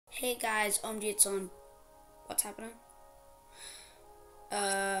Hey guys, OMG, it's on. What's happening?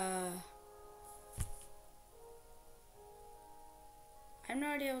 I have no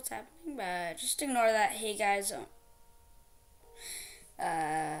idea what's happening, but just ignore that. Hey guys,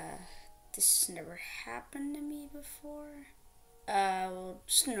 this never happened to me before. Well,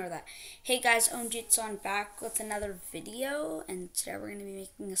 just ignore that. Hey guys, OMG, it's on back with another video, and today we're going to be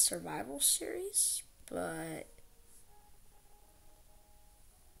making a survival series, but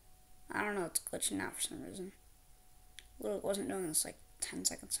I don't know, it's glitching out for some reason. Literally wasn't doing this like 10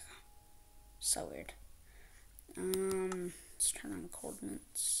 seconds ago. So weird. Let's turn on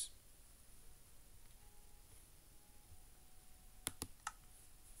coordinates.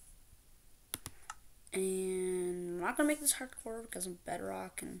 And I'm not gonna make this hardcore because of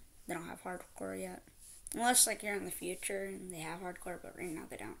Bedrock and they don't have hardcore yet. Unless like you're in the future and they have hardcore, but right now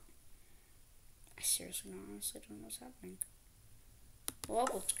they don't. I seriously don't honestly don't know what's happening. Well,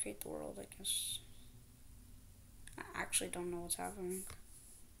 let's create the world, I guess. I actually don't know what's happening.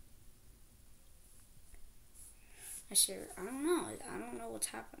 I don't know. I don't know what's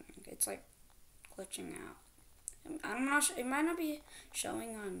happening. It's like glitching out. I'm not sure. It might not be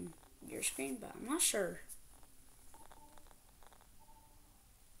showing on your screen, but I'm not sure.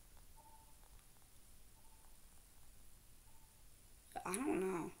 I don't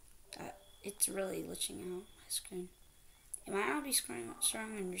know. It's really glitching out my screen. It might not be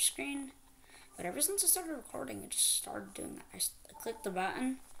showing on your screen, but ever since I started recording, it just started doing that. I clicked the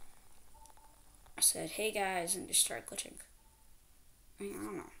button. I said, "Hey guys," and it just started glitching. I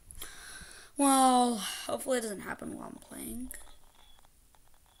don't know. Well, hopefully it doesn't happen while I'm playing.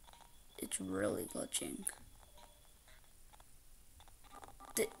 It's really glitching.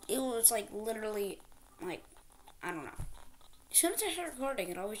 It was like literally, like, I don't know. As soon as I start recording,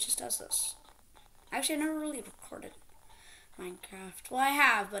 it always just does this. Actually, I never really recorded Minecraft. Well, I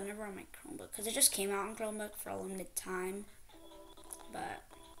have, but never on my Chromebook, because it just came out on Chromebook for a limited time. But,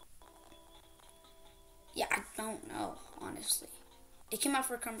 yeah, I don't know, honestly. It came out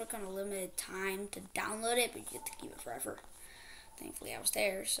for Chromebook on a limited time to download it, but you get to keep it forever. Thankfully, I was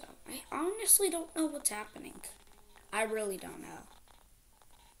there, so I honestly don't know what's happening. I really don't know.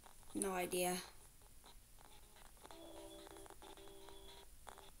 No idea.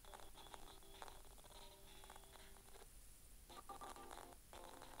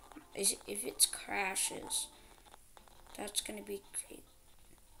 If it crashes, that's gonna be great.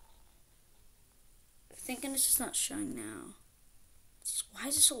 I'm thinking this is not showing now. Why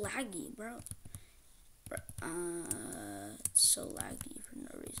is it so laggy, bro? It's so laggy for no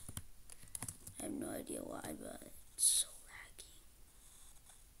reason. I have no idea why, but it's so laggy.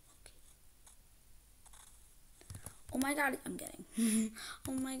 Okay. Oh my god, I'm getting.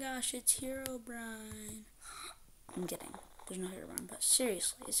 Oh my gosh, it's Herobrine. I'm getting. There's no Herobrine, but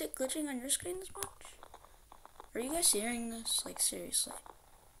seriously, is it glitching on your screen this much? Are you guys hearing this? Like, seriously.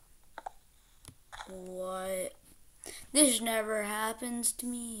 What? This never happens to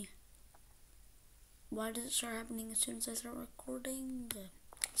me. Why does it start happening as soon as I start recording?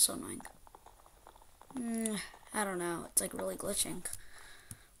 It's so annoying. I don't know. It's like really glitching.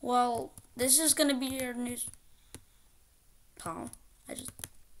 Well, this is gonna be your new. Oh, I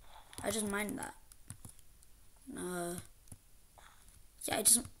just mined that. Yeah,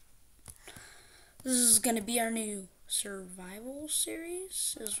 This is gonna be our new survival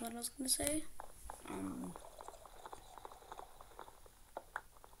series. Is what I was gonna say.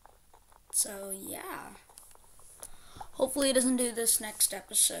 So yeah. Hopefully it doesn't do this next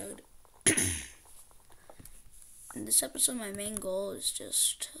episode. In this episode, my main goal is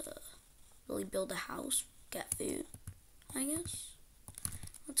just to really build a house, get food, I guess.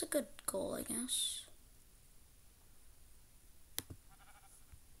 That's a good goal, I guess.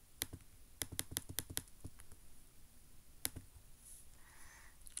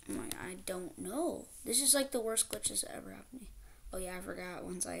 Oh my, I don't know. This is like the worst glitches that ever happened to me. Oh yeah, I forgot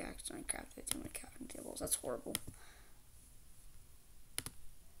once I accidentally crafted too many crafting tables. That's horrible.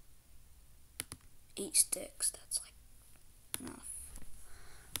 8 sticks, that's like enough.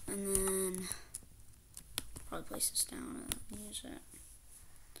 And then probably place this down and use it.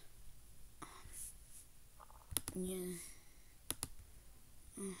 Yeah.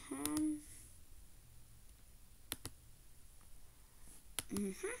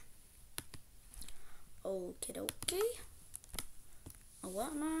 Okie dokie. Oh,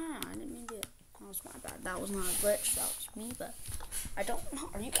 what? No, I didn't mean to do it. That was my bad. That was not a glitch. That was me, but I don't know.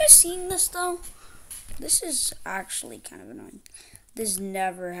 Are you guys seeing this, though? This is actually kind of annoying. This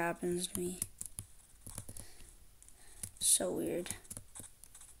never happens to me. So weird.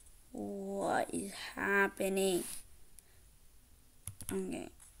 What is happening? Okay.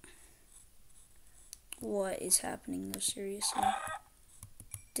 What is happening though, seriously? Oh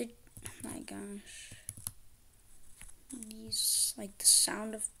my gosh. These, like, the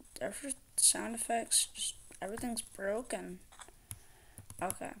sound effects, just, everything's broken.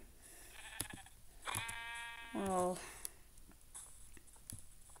 Okay. Well,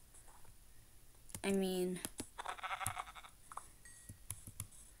 I mean,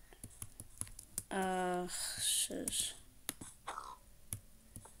 shiz.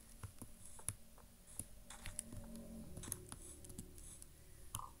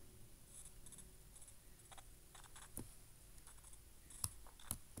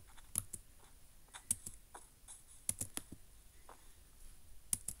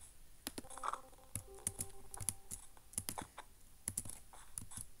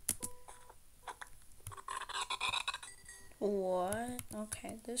 What?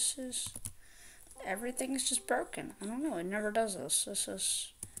 Okay, this is... Everything's just broken. I don't know, it never does this. This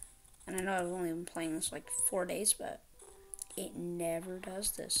is... And I know I've only been playing this like 4 days, but it never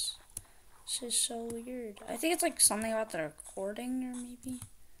does this. This is so weird. I think it's like something about the recording, or maybe...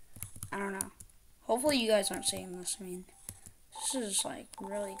 I don't know. Hopefully you guys aren't seeing this. I mean, this is like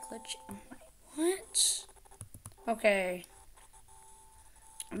really glitchy. I'm like, what? Okay.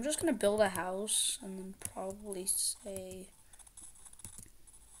 I'm just gonna build a house and then probably say...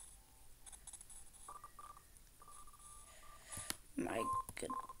 my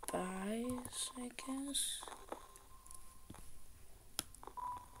goodbyes, I guess.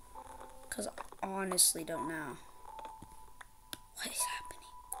 Because I honestly don't know. What is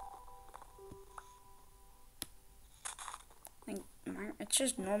happening? Like, it's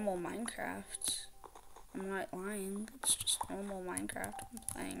just normal Minecraft. I'm not lying. It's just normal Minecraft I'm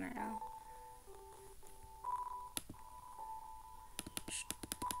playing right now.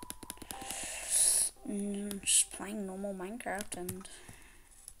 Just playing normal Minecraft, and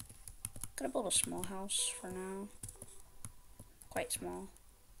gonna build a small house for now. Quite small.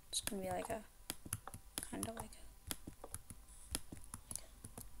 It's gonna be like a kind of like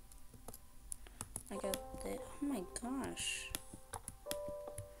a oh my gosh.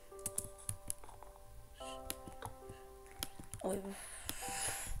 Wait,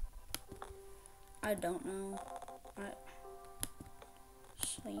 I don't know.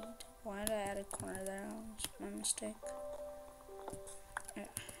 Sweet. Why did I add a corner there? That was my mistake.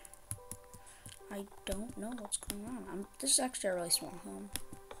 I don't know what's going on. This is actually a really small home.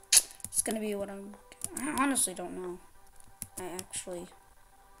 It's gonna be what I honestly don't know. I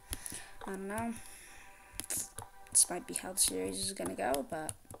don't know. This might be how the series is gonna go,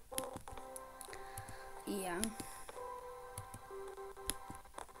 but yeah.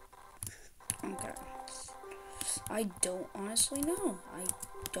 Okay. I don't honestly know. I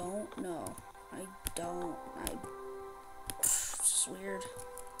don't know. This is weird.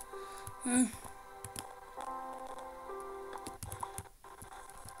 I'm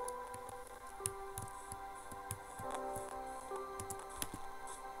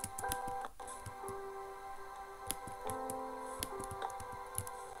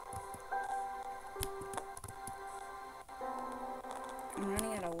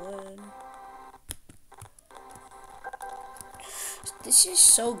running out of wood. This is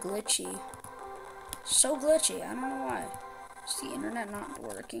so glitchy. So glitchy. I don't know why. Is the internet not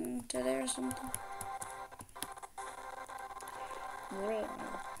working today or something?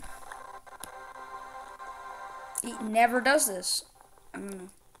 It never does this. I don't know.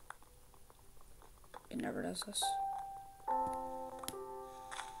 It never does this.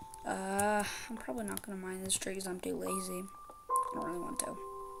 I'm probably not gonna mine this tree because I'm too lazy. I don't really want to.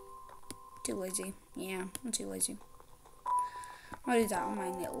 Too lazy. Yeah, I'm too lazy. I'll do that. I'll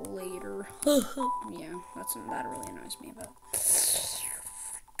mine it later. Yeah, that really annoys me, but...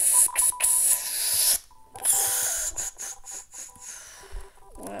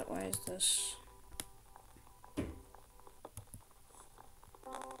 Why is this?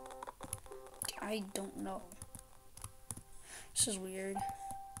 I don't know. This is weird.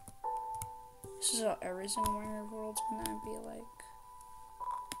 This is how every single Minecraft world's gonna be like.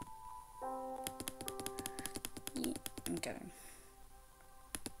 Yeah, okay.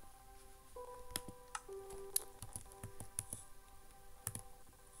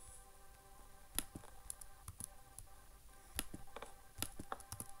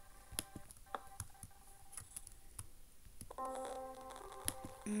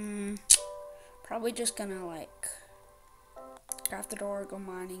 Probably just gonna like craft the door, go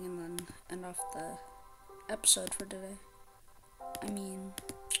mining, and then end off the episode for today. I mean,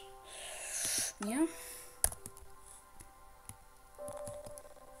 yeah.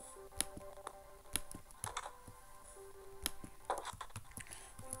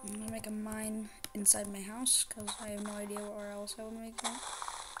 I'm gonna make a mine inside my house because I have no idea where else I would make that.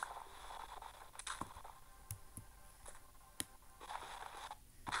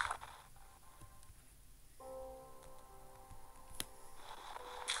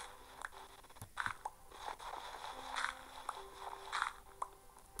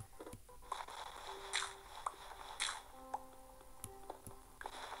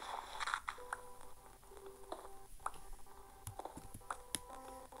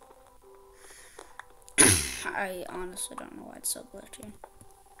 I honestly don't know why it's so glitchy.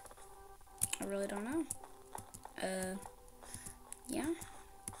 I really don't know. Yeah.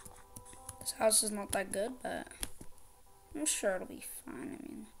 This house is not that good, but I'm sure it'll be fine. I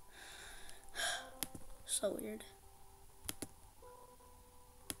mean, so weird.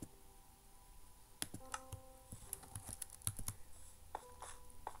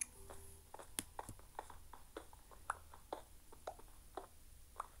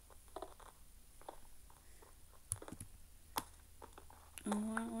 Oh,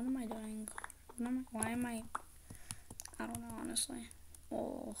 what am I doing? Why am I? I don't know, honestly.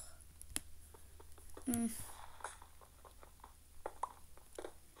 Oh.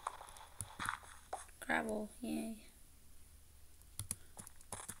 Gravel, yay.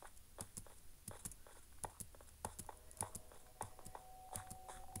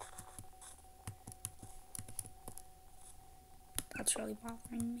 That's really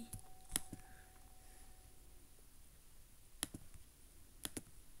bothering me.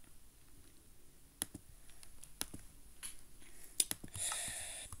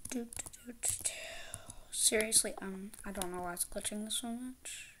 Seriously, I don't know why it's glitching this so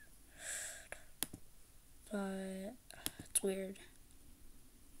much, but it's weird.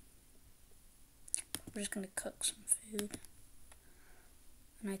 We're just gonna cook some food,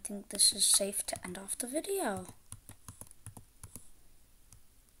 and I think this is safe to end off the video.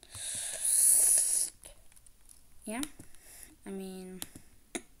 Yeah, I mean,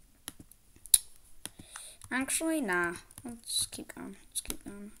 actually, nah. Let's keep going. Let's keep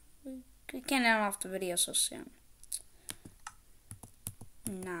going. We can't end off the video so soon.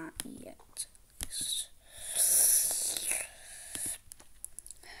 Not yet, at least.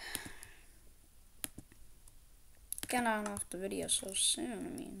 Get on off the video so soon.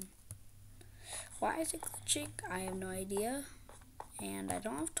 I mean, why is it glitching? I have no idea. And I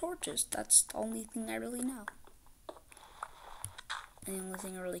don't have torches. That's the only thing I really know. And the only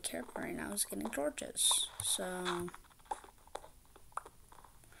thing I really care about right now is getting torches. So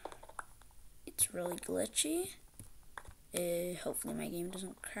it's really glitchy. Hopefully my game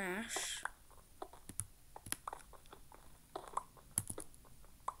doesn't crash.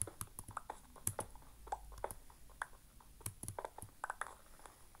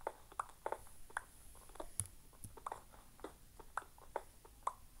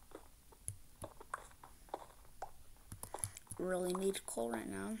 Really need coal right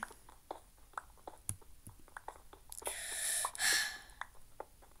now.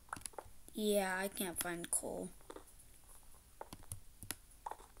 Yeah, I can't find coal.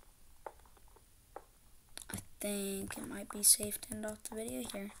 I think it might be safe to end off the video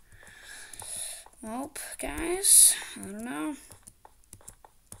here. Nope, guys, I don't know.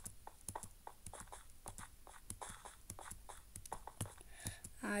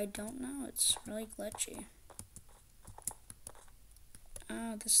 I don't know, it's really glitchy.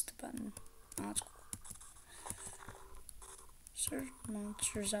 Oh, this is the button. Oh, that's cool. Search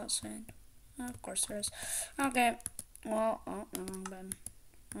monsters outside. Oh, of course there is. Okay. Well, oh, no, wrong button.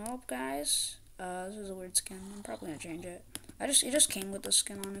 Well, guys, this is a weird skin. I'm probably gonna change it. It just came with the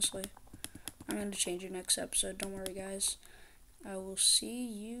skin, honestly. I'm gonna change it next episode. Don't worry, guys. I will see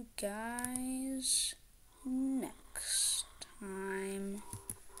you guys next time.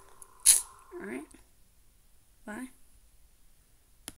 Alright. Bye.